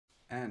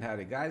And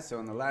howdy guys, so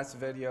in the last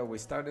video we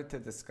started to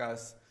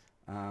discuss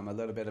a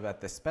little bit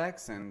about the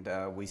specs, and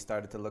we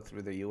started to look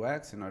through the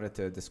UX in order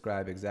to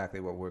describe exactly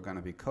what we're going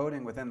to be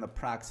coding within the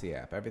Proxy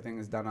app. Everything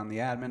is done on the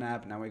Admin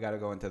app, now we got to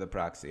go into the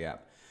Proxy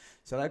app.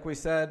 So like we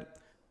said,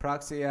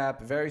 Proxy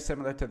app, very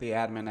similar to the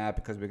Admin app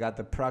because we got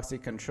the proxy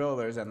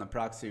controllers and the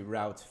proxy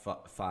routes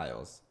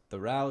files. The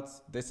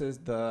routes, this is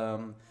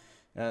the,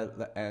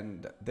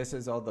 and this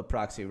is all the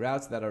proxy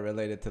routes that are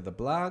related to the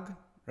blog,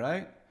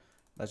 right?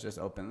 Let's just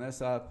open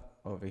this up.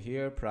 Over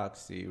here,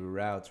 proxy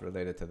routes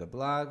related to the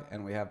blog,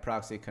 and we have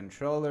proxy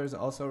controllers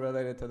also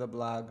related to the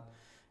blog,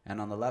 and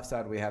on the left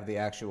side we have the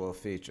actual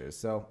features.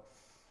 So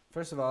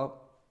first of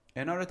all,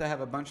 in order to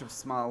have a bunch of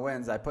small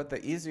wins, I put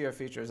the easier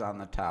features on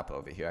the top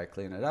over here. I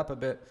clean it up a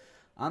bit.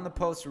 On the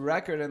post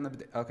record in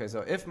the, okay,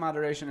 so if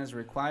moderation is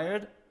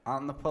required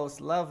on the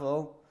post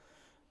level,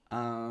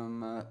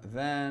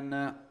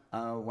 then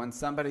when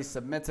somebody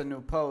submits a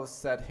new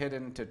post, set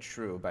hidden to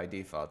true by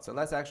default. So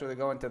let's actually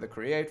go into the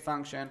create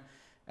function,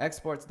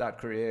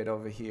 exports.create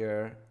over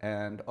here,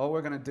 and all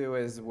we're going to do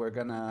is we're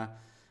going to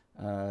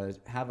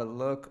have a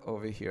look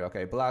over here.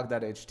 Okay,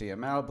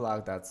 blog.html,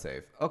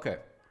 blog.save. Okay,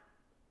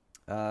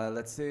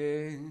 let's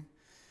see.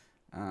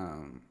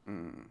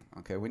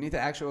 Okay, we need to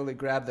actually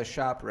grab the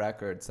shop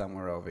record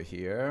somewhere over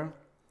here.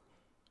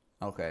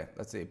 Okay,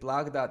 let's see.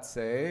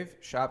 Blog.save,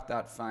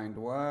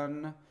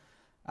 shop.find1.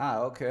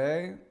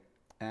 Okay,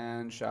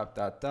 and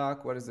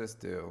shop.doc. What does this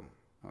do?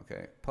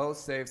 Okay,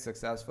 post saved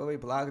successfully,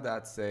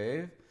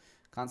 blog.save.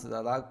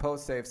 Console.log,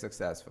 post save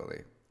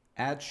successfully.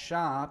 Add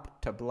shop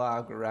to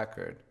blog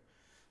record.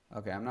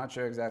 Okay, I'm not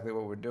sure exactly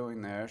what we're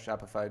doing there.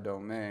 Shopify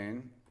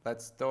domain.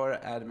 Let's store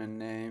admin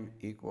name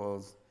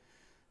equals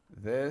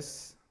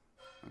this.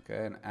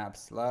 Okay, and app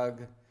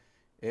slug.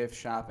 If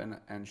shop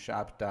and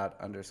shop dot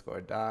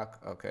underscore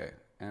doc. Okay,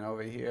 and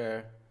over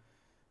here,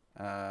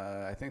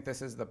 I think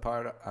this is the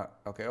part.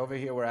 Okay, over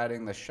here we're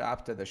adding the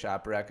shop to the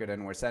shop record,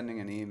 and we're sending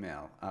an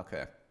email.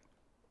 Okay.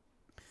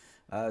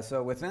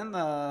 So within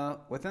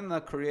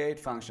the create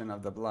function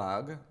of the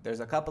blog,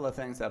 there's a couple of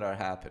things that are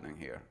happening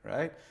here,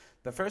 right?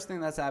 The first thing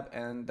that's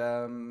happening,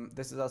 and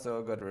this is also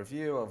a good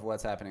review of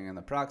what's happening in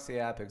the Proxy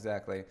app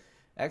exactly.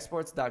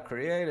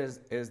 Exports.create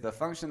is the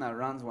function that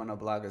runs when a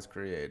blog is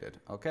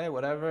created. Okay,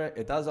 whatever,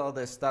 it does all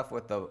this stuff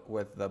with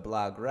the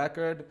blog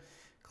record,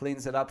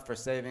 cleans it up for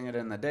saving it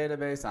in the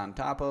database on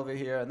top over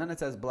here, and then it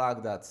says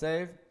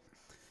blog.save.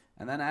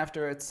 And then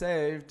after it's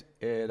saved,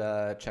 it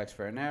checks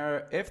for an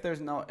error. If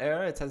there's no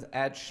error, it says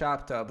add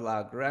shop to a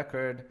blog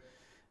record,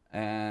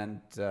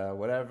 and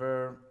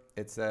whatever.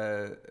 It's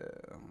let's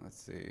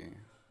see,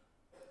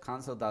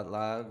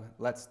 console.log,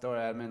 let's store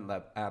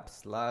admin app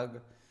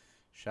slug,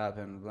 shop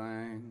and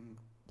blank,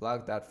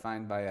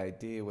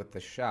 blog.findById with the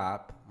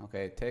shop.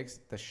 Okay, it takes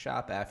the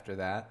shop after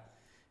that,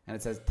 and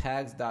it says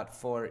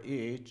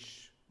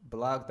tags.forEach,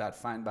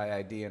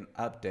 blog.findById and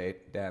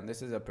update. Damn,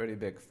 this is a pretty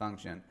big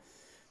function.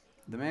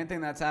 The main thing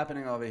that's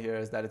happening over here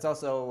is that it's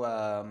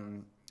also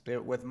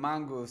with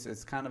Mongoose,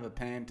 it's kind of a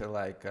pain to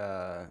like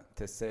to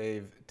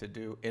save, to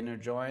do inner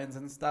joins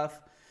and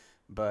stuff.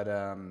 But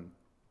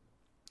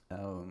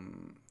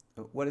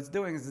what it's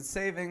doing is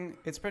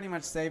it's pretty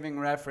much saving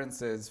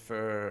references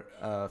for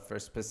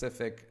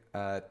specific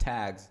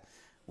tags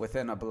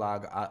within a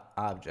blog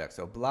object.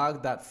 So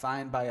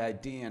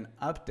blog.findById and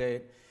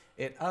update,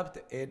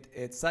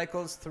 it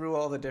cycles through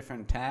all the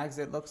different tags,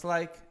 it looks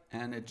like,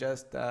 and it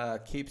just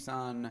keeps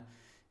on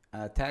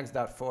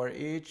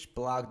tags.forEach,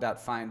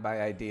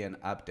 blog.findById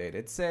and update.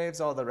 It saves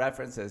all the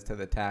references to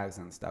the tags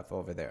and stuff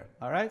over there.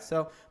 All right,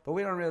 so, but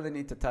we don't really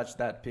need to touch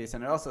that piece,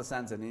 and it also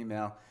sends an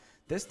email.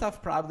 This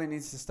stuff probably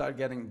needs to start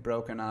getting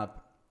broken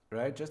up,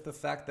 right? Just the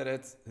fact that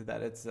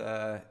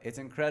it's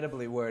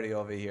incredibly wordy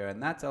over here,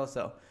 and that's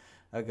also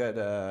a good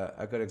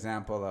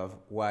example of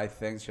why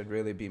things should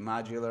really be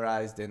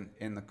modularized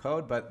in the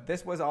code. But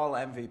this was all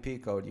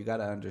MVP code. You got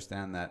to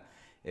understand that.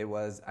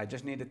 I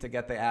just needed to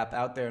get the app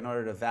out there in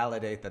order to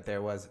validate that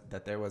there was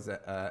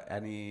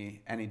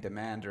any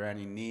demand or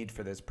any need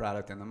for this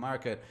product in the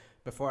market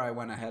before I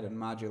went ahead and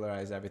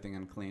modularized everything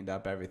and cleaned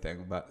up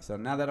everything. But so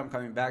now that I'm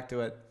coming back to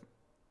it,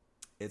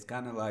 it's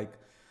kind of like,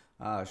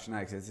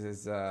 Schneix,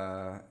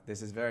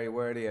 this is very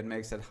wordy. It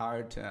makes it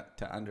hard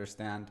to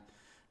understand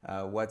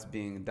what's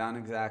being done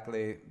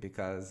exactly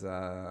because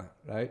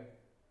right,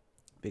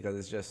 because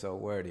it's just so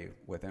wordy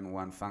within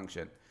one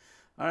function.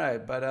 All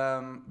right, but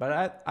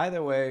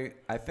either way,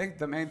 I think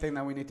the main thing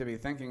that we need to be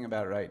thinking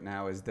about right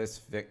now is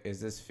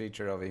this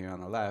feature over here on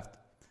the left.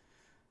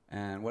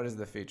 And what does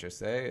the feature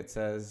say? It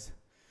says,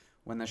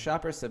 when the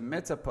shopper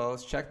submits a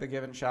post, check the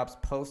given shop's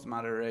post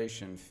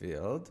moderation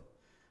field.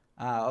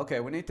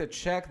 Okay, we need to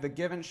check the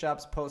given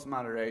shop's post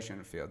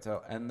moderation field.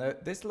 So, and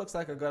this looks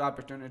like a good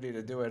opportunity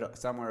to do it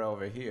somewhere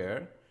over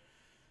here.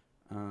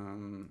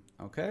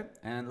 Okay,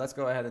 and let's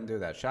go ahead and do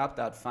that.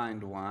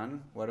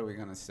 Shop.find1. What are we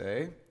going to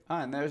say?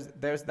 And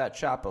there's that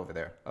shop over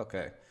there.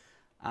 Okay.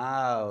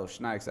 Oh,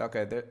 Schneix.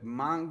 Okay.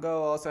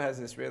 Mongo also has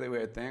this really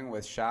weird thing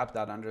with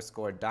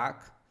shop._doc.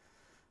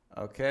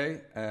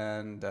 Okay.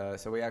 And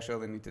so we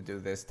actually need to do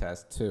this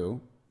test too.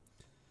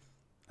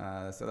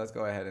 So let's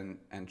go ahead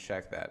and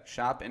check that.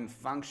 Shop in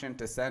function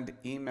to send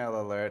email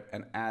alert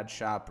and add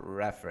shop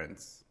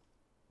reference.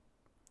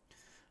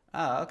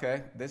 Oh,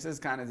 okay. This is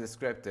kind of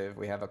descriptive.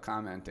 We have a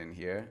comment in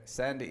here.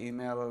 Send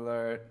email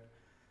alert.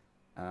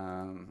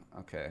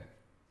 Okay.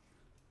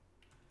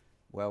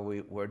 Well,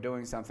 we're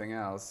doing something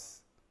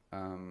else.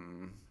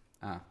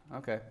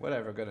 Okay.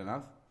 Whatever. Good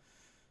enough.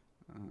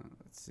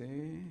 Let's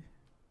see.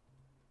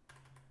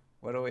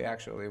 What do we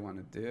actually want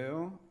to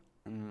do?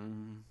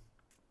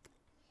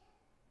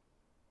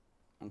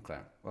 Okay.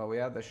 Well, we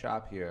have the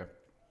shop here.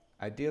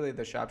 Ideally,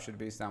 the shop should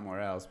be somewhere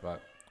else,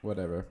 but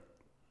whatever.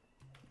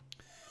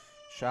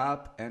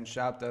 Shop and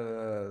shop da da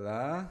da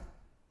da.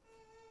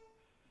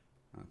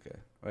 Okay.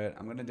 Wait,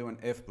 I'm going to do an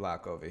if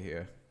block over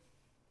here.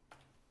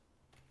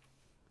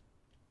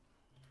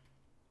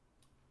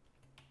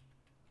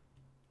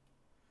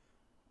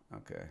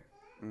 Okay.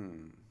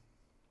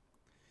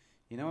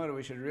 You know what?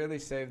 We should really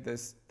save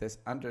this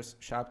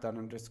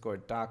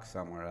shop._doc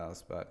somewhere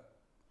else, but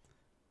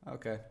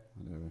okay.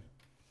 Whatever.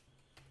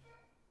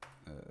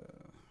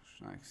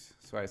 Nice.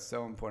 That's why it's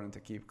so important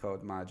to keep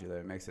code modular.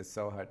 It makes it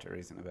so hard to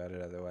reason about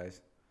it otherwise.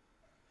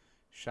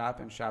 Shop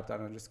and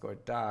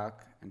shop._doc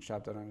and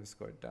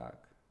shop._doc.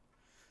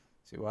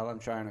 See, while I'm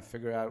trying to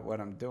figure out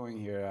what I'm doing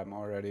here, I'm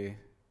already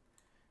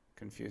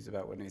confused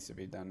about what needs to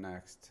be done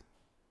next.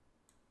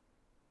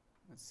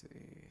 Let's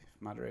see.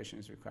 If moderation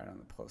is required on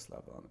the post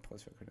level, on the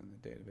post record in the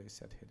database,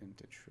 set hidden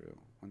to true.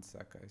 One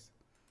sec, guys.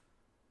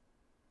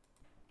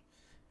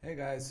 Hey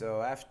guys,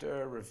 so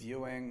after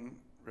reviewing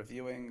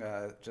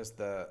just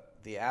the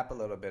app a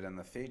little bit and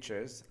the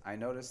features, I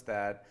noticed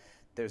that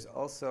there's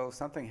also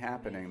something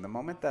happening. The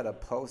moment that a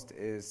post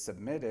is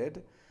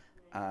submitted,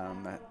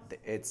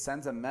 it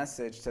sends a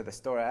message to the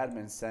store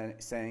admin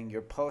saying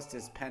your post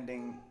is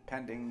pending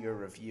your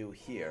review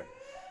here.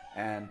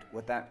 And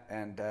what that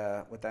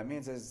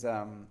means is,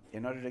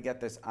 in order to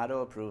get this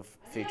auto approve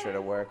feature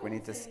to work, we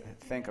need to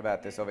think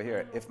about this over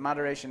here. If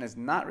moderation is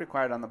not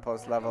required on the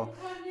post level,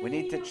 we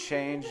need to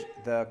change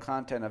the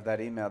content of that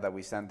email that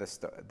we send the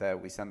store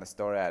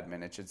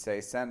admin. It should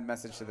say send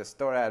message to the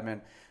store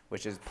admin,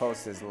 which is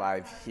post is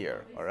live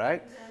here. All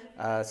right.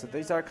 So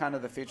these are kind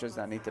of the features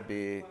that need to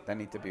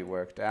be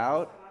worked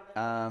out.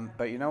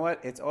 But you know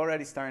what? It's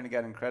already starting to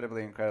get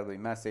incredibly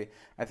messy.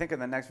 I think in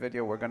the next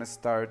video, we're going to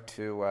start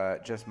to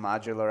just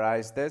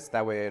modularize this.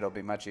 That way, it'll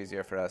be much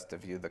easier for us to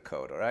view the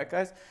code. All right,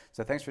 guys?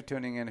 So thanks for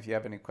tuning in. If you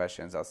have any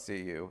questions, I'll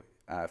see you.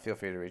 Feel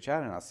free to reach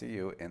out, and I'll see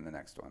you in the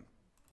next one.